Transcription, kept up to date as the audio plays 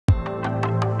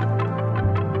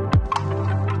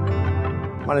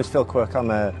My name's Phil Quirk, I'm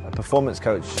a performance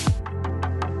coach.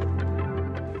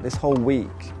 This whole week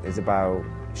is about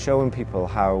showing people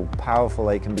how powerful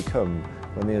they can become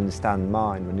when they understand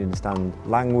mind, when they understand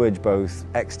language, both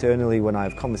externally when I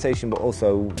have conversation, but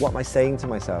also what am I saying to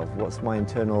myself, what's my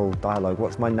internal dialogue,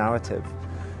 what's my narrative.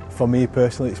 For me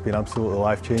personally, it's been absolutely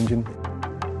life-changing.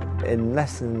 In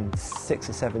less than 6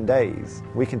 or 7 days,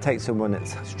 we can take someone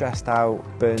that's stressed out,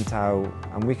 burnt out,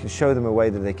 and we can show them a way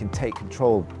that they can take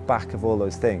control back of all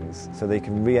those things so they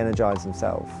can re-energise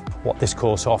themselves. What this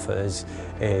course offers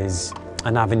is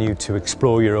an avenue to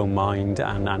explore your own mind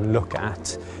and look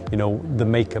at, the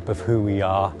makeup of who we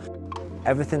are.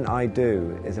 Everything I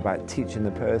do is about teaching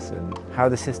the person how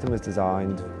the system was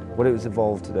designed, what it was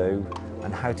evolved to do,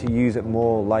 and how to use it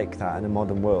more like that in a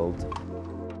modern world.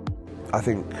 I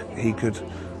think he could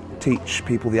teach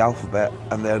people the alphabet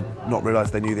and they'd not realise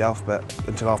they knew the alphabet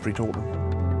until after he taught them.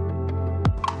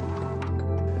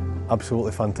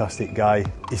 Absolutely fantastic guy.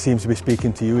 He seems to be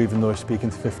speaking to you even though he's speaking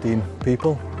to 15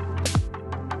 people.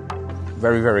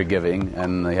 Very, very giving,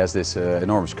 and he has this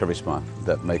enormous charisma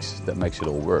that makes it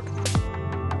all work.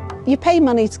 You pay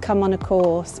money to come on a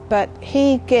course, but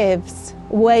he gives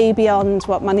way beyond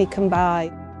what money can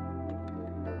buy.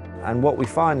 And what we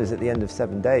find is at the end of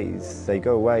 7 days, they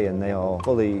go away and they are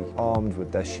fully armed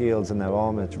with their shields and their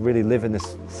armour to really live in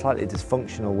this slightly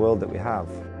dysfunctional world that we have.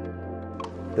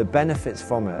 The benefits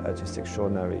from it are just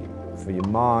extraordinary for your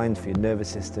mind, for your nervous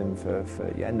system, for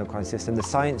your endocrine system. The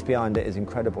science behind it is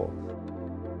incredible.